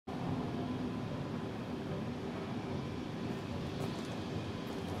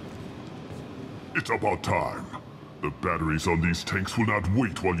It's about time. The batteries on these tanks will not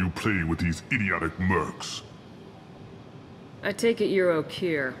wait while you play with these idiotic mercs. I take it you're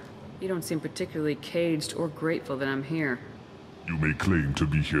Okeer. You don't seem particularly caged or grateful that I'm here. You may claim to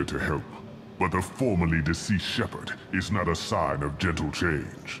be here to help, but the formerly deceased Shepard is not a sign of gentle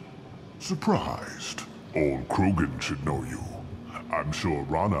change. Surprised? All Krogan should know you. I'm sure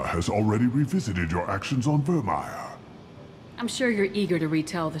Rana has already revisited your actions on Virmire. I'm sure you're eager to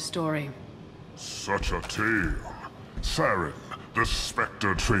retell the story. Such a tale. Saren, the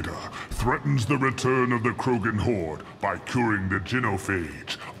Spectre traitor, threatens the return of the Krogan horde by curing the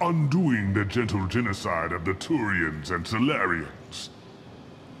genophage, undoing the gentle genocide of the Turians and Salarians.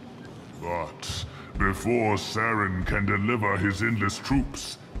 But before Saren can deliver his endless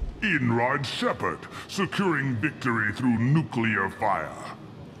troops, in rides Shepard, securing victory through nuclear fire.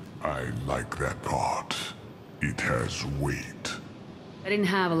 I like that part. It has weight. I didn't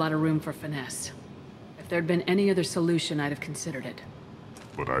have a lot of room for finesse. If there'd been any other solution, I'd have considered it.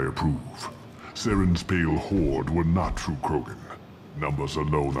 But I approve. Saren's pale horde were not true Krogan. Numbers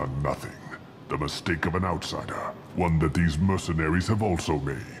alone are nothing. The mistake of an outsider, one that these mercenaries have also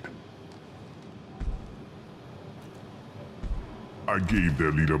made. I gave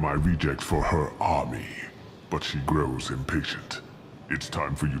their leader my rejects for her army, but she grows impatient. It's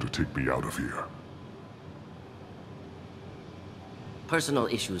time for you to take me out of here. Personal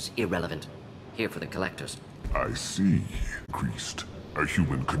issues irrelevant. Here for the collectors. I see, Priest. A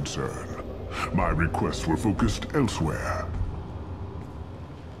human concern. My requests were focused elsewhere.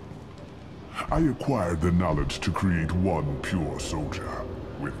 I acquired the knowledge to create one pure soldier.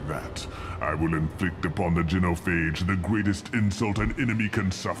 With that, I will inflict upon the genophage the greatest insult an enemy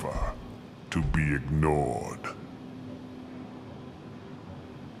can suffer. To be ignored.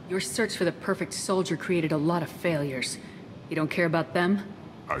 Your search for the perfect soldier created a lot of failures. You don't care about them?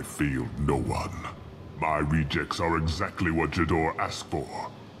 I failed no one. My rejects are exactly what Jedore asked for.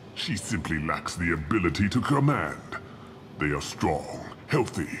 She simply lacks the ability to command. They are strong,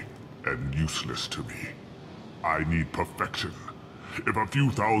 healthy, and useless to me. I need perfection. If a few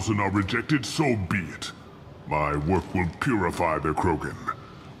thousand are rejected, so be it. My work will purify the Krogan.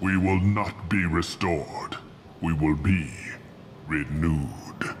 We will not be restored. We will be renewed.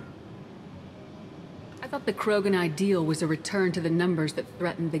 I thought the Krogan ideal was a return to the numbers that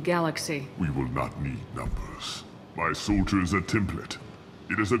threatened the galaxy. We will not need numbers. My soldier is a template.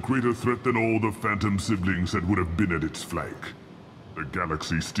 It is a greater threat than all the Phantom siblings that would have been at its flank. The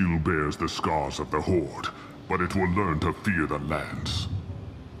galaxy still bears the scars of the Horde, but it will learn to fear the lands.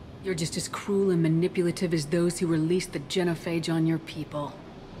 You're just as cruel and manipulative as those who released the genophage on your people.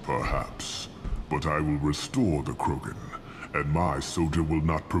 Perhaps, but I will restore the Krogan, and my soldier will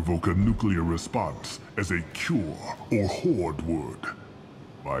not provoke a nuclear response as a cure or Horde would.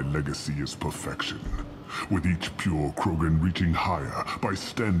 My legacy is perfection, with each pure Krogan reaching higher by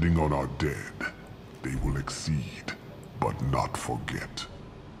standing on our dead. They will exceed, but not forget.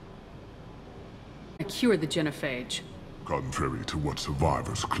 Cure the genophage. Contrary to what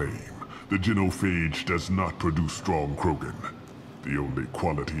survivors claim, the genophage does not produce strong Krogan. The only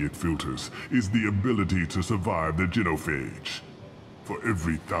quality it filters is the ability to survive the genophage. For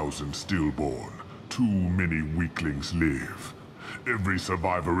every 1,000 stillborn, too many weaklings live. Every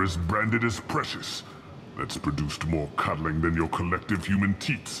survivor is branded as precious. That's produced more cuddling than your collective human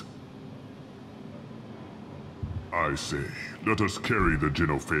teats. I say, let us carry the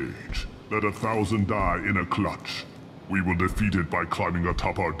genophage. Let 1,000 die in a clutch. We will defeat it by climbing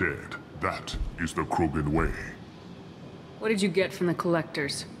atop our dead. That is the Krogan way. What did you get from the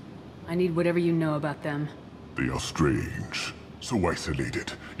collectors? I need whatever you know about them. They are strange. So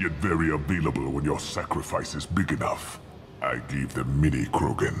isolated, yet very available when your sacrifice is big enough. I gave them mini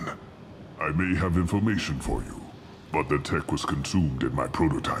Krogan. I may have information for you, but the tech was consumed in my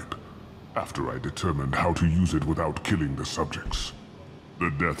prototype, after I determined how to use it without killing the subjects. The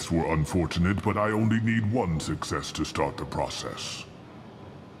deaths were unfortunate, but I only need one success to start the process.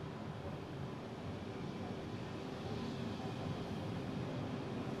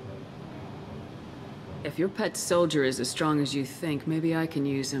 If your pet soldier is as strong as you think, maybe I can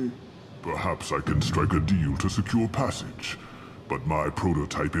use him. Perhaps I can strike a deal to secure passage, but my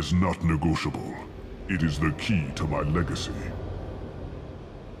prototype is not negotiable. It is the key to my legacy.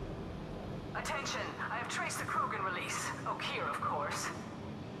 Attention! I have traced the Krogan release. Okeer, of course.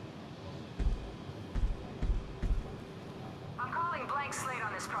 I'm calling blank slate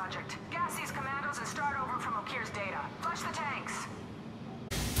on this project. Gas these commandos and start over from Okeer's data. Flush the tanks!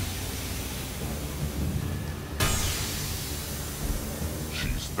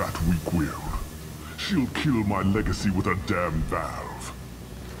 She's that weak-willed. She'll kill my legacy with a damn valve.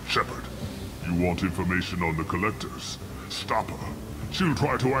 Shepard, You want information on the Collectors? Stop her. She'll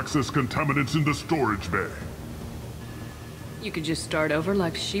try to access contaminants in the storage bay. You could just start over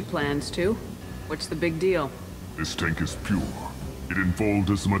like she plans to. What's the big deal? This tank is pure. It involved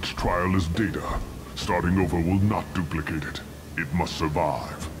as much trial as data. Starting over will not duplicate it. It must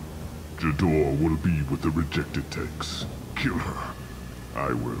survive. Jador will be with the rejected tanks. Kill her.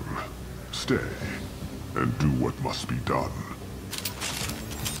 I will stay and do what must be done.